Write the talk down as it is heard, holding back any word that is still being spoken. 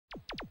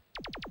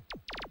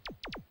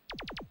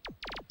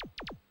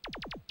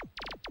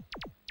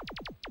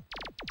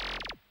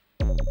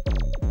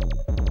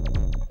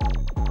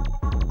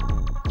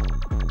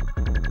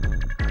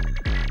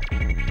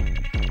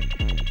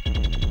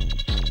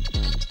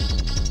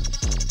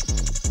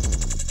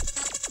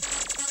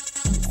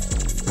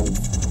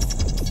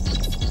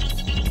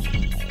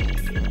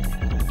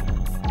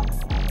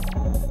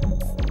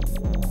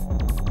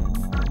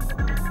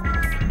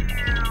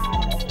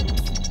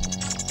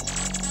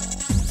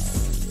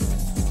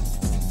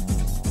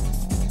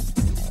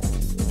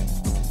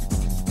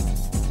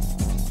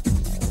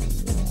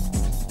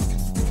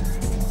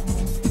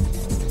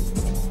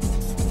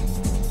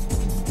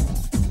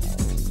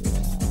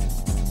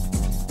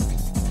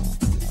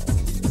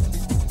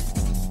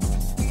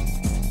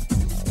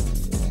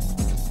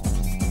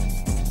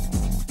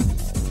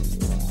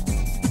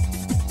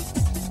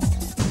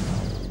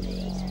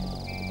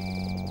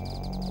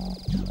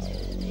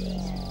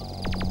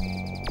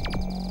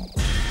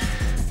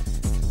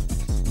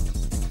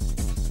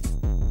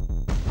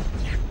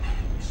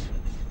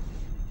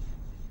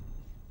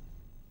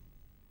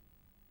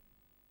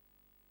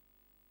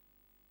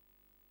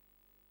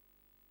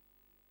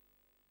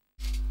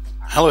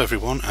Hello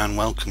everyone, and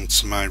welcome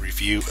to my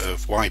review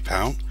of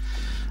WipeOut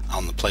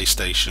on the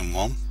PlayStation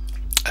 1.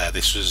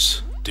 This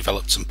was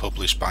developed and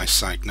published by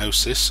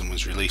Psygnosis and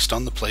was released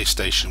on the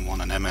PlayStation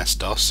 1 and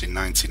MS-DOS in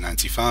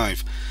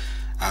 1995,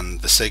 and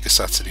the Sega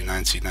Saturn in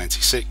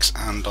 1996,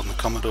 and on the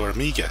Commodore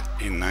Amiga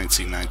in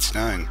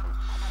 1999.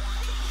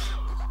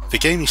 The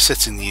game is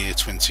set in the year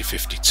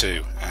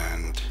 2052,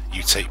 and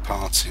you take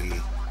part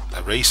in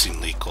a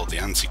racing league called the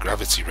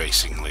Anti-Gravity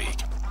Racing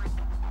League.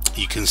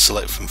 You can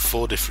select from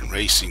 4 different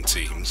racing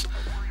teams,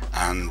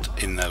 and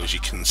in those you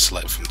can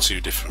select from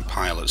 2 different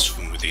pilots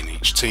from within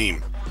each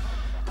team.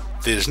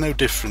 There's no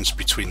difference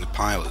between the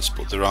pilots,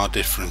 but there are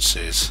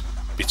differences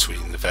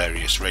between the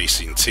various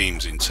racing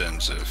teams in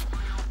terms of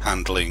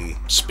handling,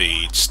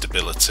 speed,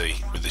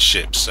 stability with the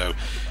ships, so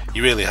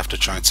you really have to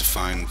try to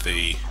find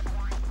the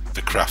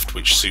craft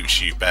which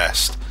suits you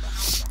best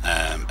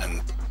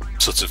and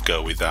sort of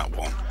go with that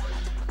one.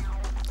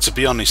 To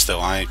be honest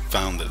though, I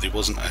found that there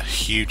wasn't a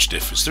huge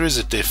difference. There is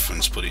a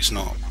difference, but it's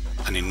not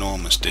an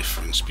enormous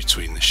difference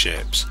between the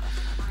ships.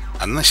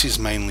 And this is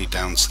mainly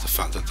down to the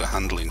fact that the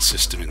handling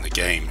system in the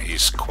game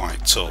is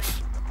quite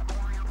tough.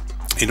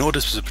 In order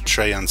to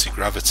portray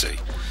anti-gravity,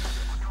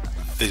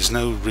 there's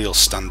no real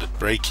standard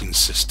braking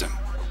system.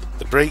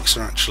 The brakes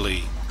are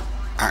actually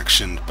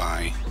actioned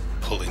by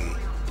pulling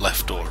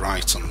left or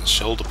right on the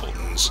shoulder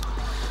buttons,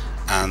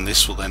 and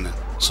this will then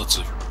sort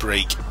of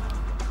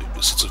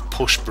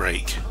push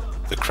brake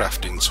the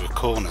craft into a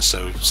corner.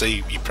 So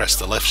say you press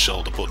the left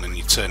shoulder button and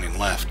you turn in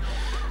left,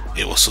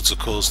 it will sort of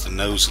cause the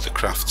nose of the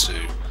craft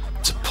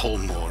to pull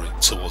more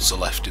towards the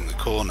left in the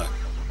corner.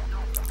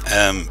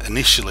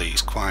 Initially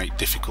it's quite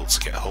difficult to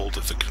get hold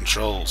of the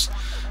controls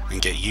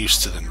and get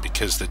used to them,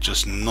 because they're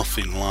just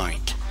nothing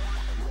like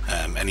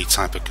any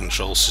type of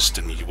control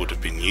system you would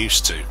have been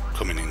used to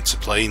coming into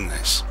playing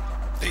this.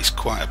 It's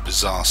quite a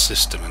bizarre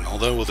system, and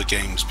although other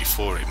games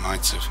before it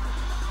might have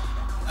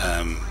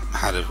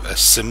had a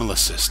similar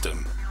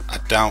system, I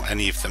doubt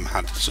any of them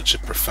had such a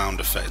profound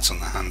effect on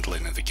the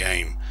handling of the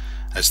game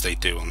as they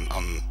do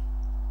on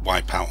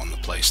WipeOut on the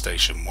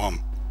PlayStation 1.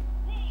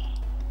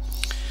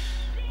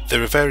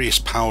 There are various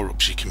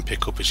power-ups you can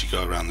pick up as you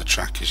go around the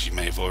track, as you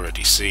may have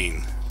already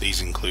seen.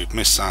 These include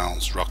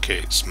missiles,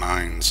 rockets,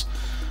 mines,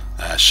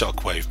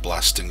 shockwave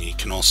blast, and you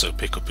can also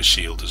pick up a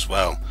shield as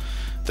well.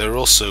 There are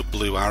also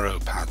blue arrow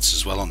pads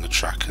as well on the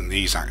track, and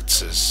these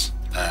act as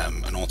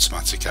an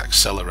automatic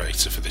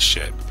accelerator for the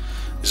ship.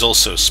 There's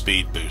also a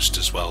speed boost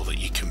as well that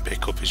you can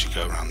pick up as you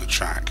go around the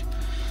track.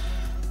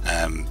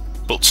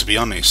 But to be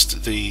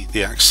honest, the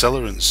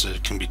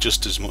accelerants can be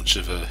just as much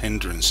of a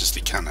hindrance as they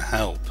can a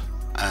help,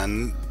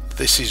 and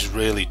this is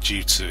really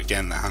due to,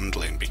 again, the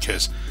handling,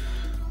 because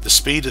the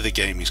speed of the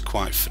game is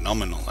quite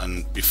phenomenal,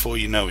 and before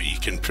you know it you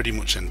can pretty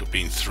much end up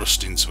being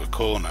thrust into a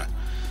corner,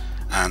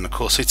 and of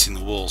course hitting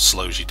the wall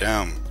slows you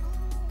down,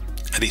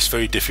 and it's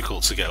very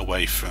difficult to get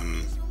away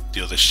from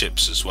the other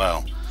ships as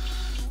well.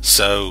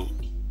 So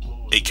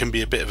it can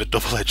be a bit of a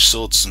double-edged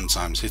sword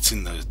sometimes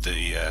hitting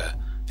the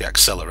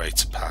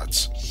accelerator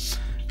pads.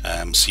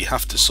 So you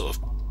have to sort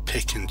of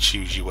pick and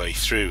choose your way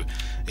through.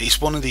 It's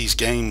one of these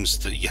games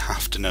that you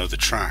have to know the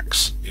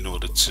tracks in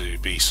order to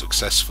be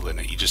successful in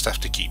it. You just have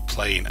to keep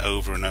playing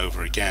over and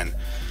over again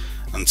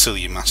until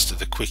you master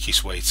the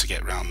quickest way to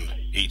get around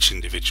each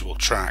individual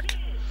track.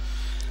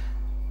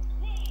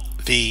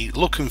 The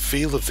look and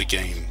feel of the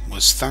game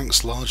was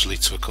thanks largely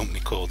to a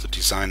company called the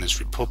Designers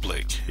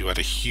Republic, who had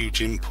a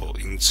huge input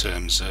in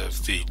terms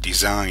of the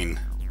design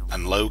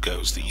and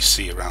logos that you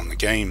see around the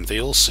game. They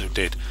also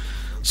did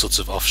sort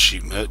of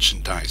offshoot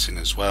merchandising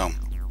as well,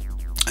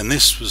 and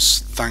this was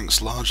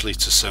thanks largely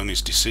to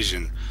Sony's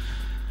decision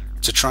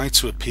to try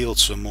to appeal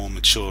to a more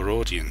mature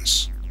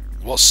audience.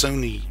 What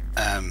Sony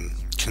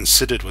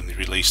considered when they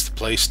released the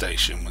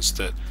PlayStation was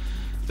that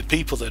the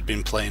people that had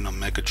been playing on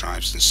Mega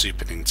Drives and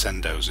Super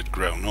Nintendos had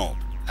grown up,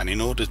 and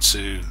in order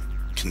to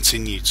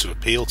continue to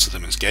appeal to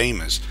them as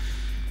gamers,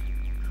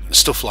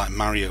 stuff like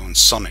Mario and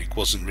Sonic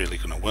wasn't really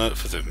going to work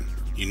for them.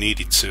 You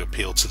needed to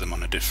appeal to them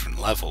on a different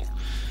level,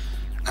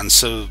 and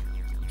so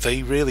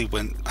they really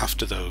went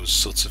after those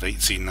sorts of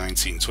 18,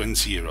 19,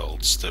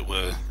 20-year-olds that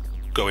were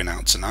going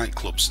out to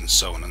nightclubs and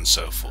so on and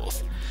so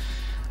forth.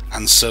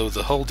 And so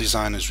the whole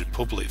Designers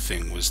Republic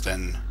thing was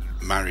then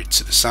married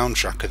to the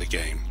soundtrack of the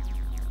game.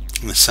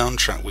 And the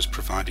soundtrack was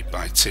provided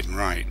by Tim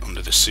Wright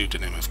under the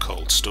pseudonym of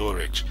Cold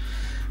Storage,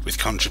 with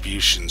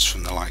contributions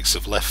from the likes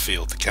of Left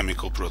Field, the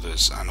Chemical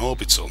Brothers and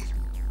Orbital.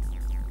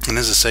 And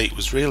as I say, it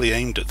was really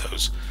aimed at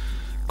those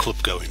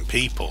club-going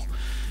people,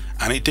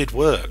 and it did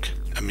work.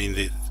 I mean,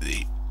 it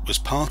was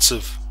part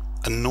of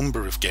a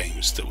number of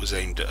games that was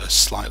aimed at a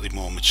slightly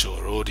more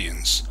mature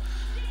audience,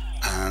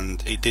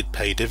 and it did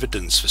pay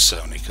dividends for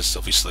Sony, because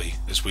obviously,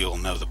 as we all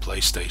know, the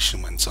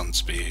PlayStation went on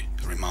to be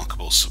a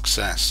remarkable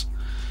success.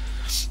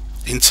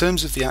 In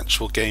terms of the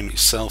actual game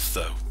itself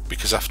though,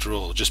 because after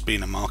all, just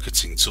being a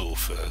marketing tool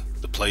for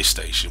the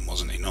PlayStation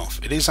wasn't enough,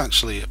 it is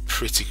actually a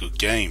pretty good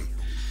game.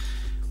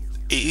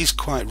 It is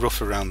quite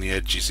rough around the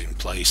edges in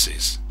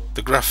places.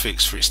 The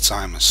graphics for its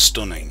time are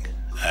stunning.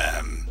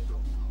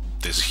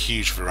 there's a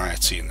huge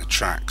variety in the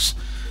tracks.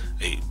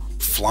 It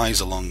flies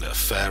along at a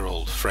fair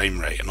old frame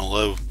rate, and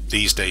although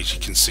these days you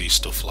can see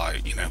stuff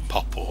like, you know,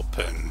 pop-up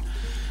and,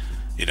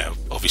 you know,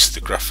 obviously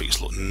the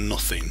graphics look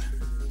nothing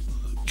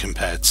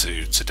compared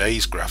to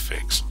today's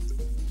graphics,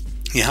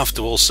 you have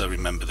to also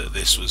remember that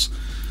this was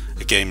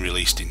a game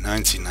released in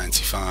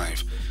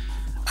 1995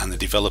 and the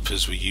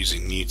developers were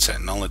using new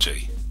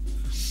technology,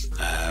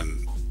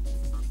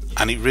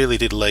 and it really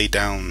did lay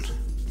down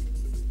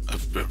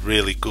a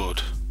really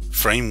good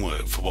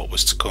framework for what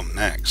was to come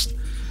next.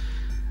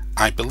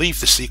 I believe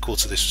the sequel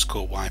to this was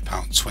called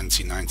WipeOut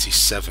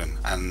 2097,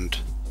 and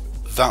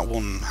that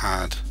one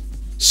had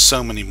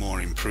so many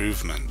more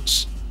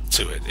improvements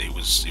to it. It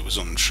was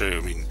untrue.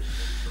 I mean,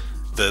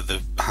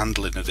 the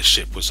handling of the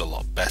ship was a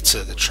lot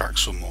better, the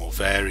tracks were more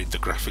varied, the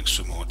graphics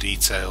were more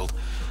detailed,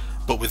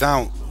 but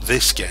without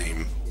this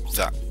game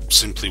that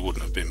simply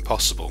wouldn't have been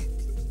possible.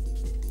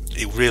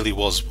 It really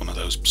was one of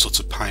those sort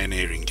of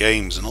pioneering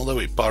games, and although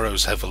it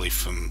borrows heavily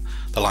from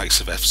the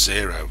likes of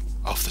F-Zero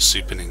off the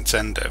Super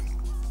Nintendo,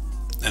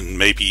 and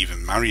maybe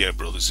even Mario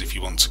Brothers if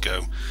you want to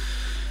go,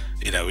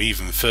 you know,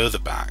 even further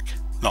back,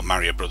 not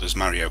Mario Brothers,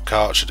 Mario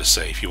Kart should I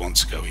say, if you want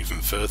to go even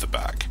further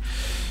back,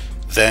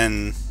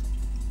 then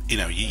you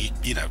know, you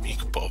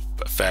could put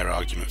a fair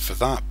argument for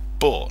that.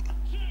 But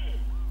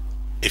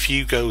if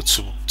you go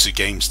to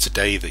games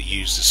today that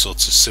use a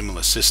sort of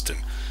similar system,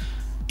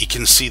 you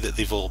can see that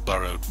they've all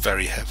borrowed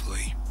very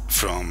heavily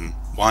from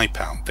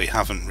WipeOut. They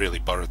haven't really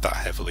borrowed that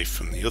heavily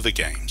from the other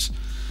games,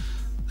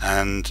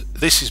 and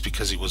this is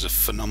because it was a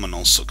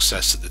phenomenal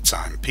success at the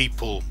time.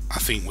 People, I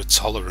think, were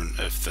tolerant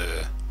of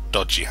the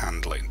dodgy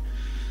handling,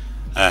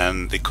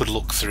 and they could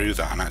look through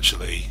that and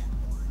actually,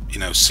 you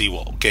know, see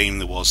what game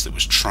there was that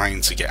was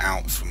trying to get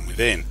out from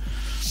within.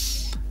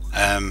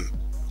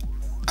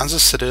 As I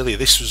said earlier,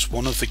 this was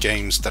one of the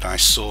games that I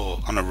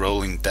saw on a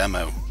rolling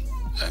demo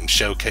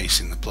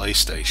showcasing the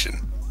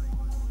PlayStation,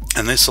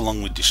 and this,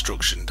 along with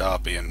Destruction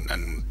Derby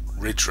and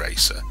Ridge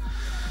Racer,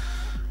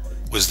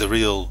 was the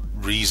real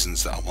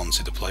reasons that I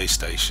wanted a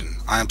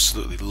PlayStation. I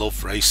absolutely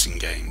love racing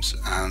games,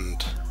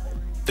 and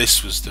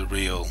this was the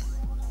real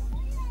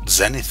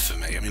zenith for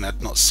me. I mean,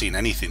 I'd not seen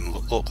anything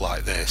look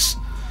like this,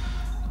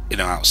 you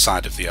know,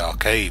 outside of the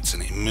arcades,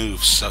 and it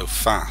moves so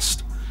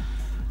fast,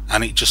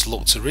 and it just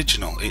looked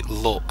original. It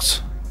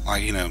looked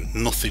like, you know,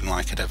 nothing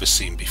like I'd ever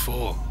seen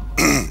before.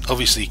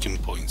 Obviously you can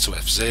point to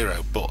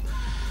F-Zero, but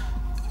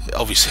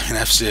obviously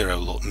in F-Zero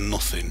looked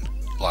nothing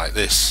like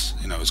this,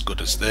 you know, as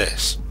good as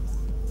this.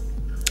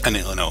 And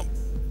you know,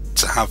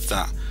 to have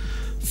that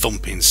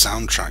thumping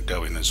soundtrack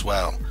going as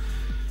well,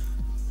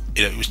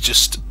 you know, it was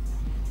just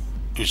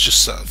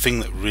that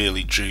thing that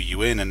really drew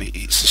you in. And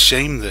it's a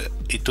shame that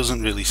it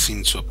doesn't really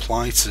seem to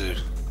apply to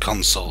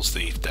consoles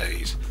these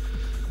days.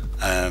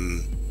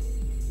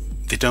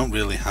 They don't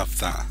really have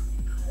that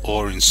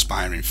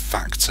awe-inspiring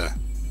factor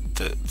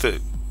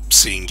that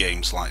seeing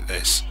games like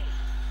this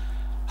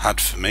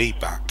had for me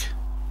back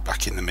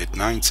in the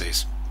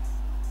mid-90s.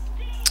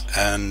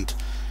 And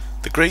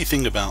the great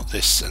thing about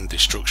this and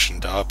Destruction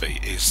Derby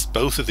is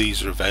both of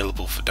these are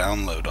available for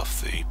download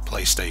off the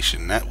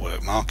PlayStation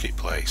Network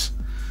Marketplace,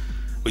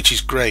 which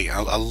is great.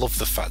 I love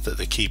the fact that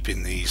they're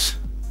keeping these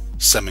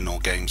seminal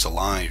games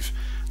alive,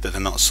 that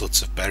they're not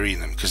sort of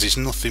burying them, because there's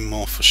nothing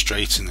more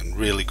frustrating than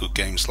really good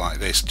games like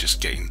this just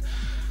getting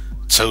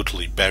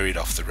totally buried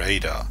off the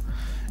radar.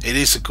 It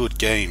is a good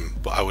game,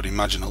 but I would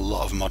imagine a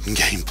lot of modern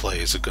game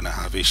players are going to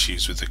have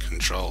issues with the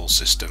control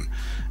system,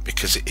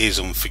 because it is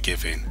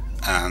unforgiving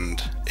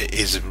and it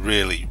is a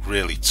really,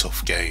 really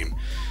tough game,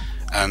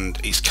 and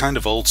it's kind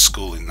of old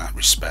school in that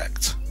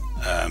respect.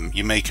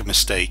 You make a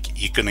mistake,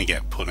 you're going to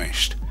get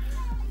punished.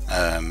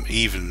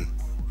 Even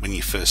when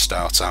you first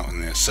start out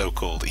in the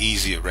so-called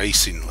easier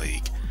racing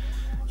league,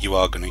 you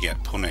are going to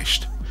get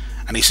punished.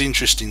 And it's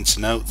interesting to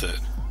note that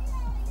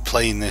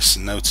playing this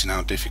and noting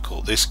how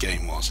difficult this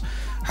game was,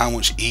 how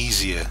much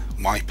easier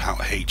WipeOut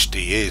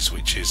HD is,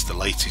 which is the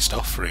latest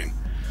offering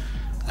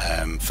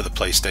for the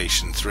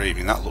PlayStation 3. I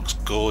mean, that looks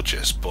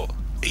gorgeous, but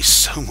it's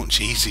so much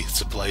easier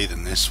to play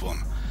than this one.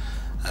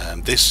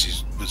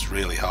 This was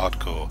really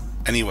hardcore.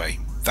 Anyway,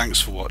 thanks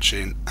for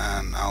watching,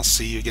 and I'll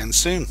see you again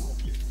soon.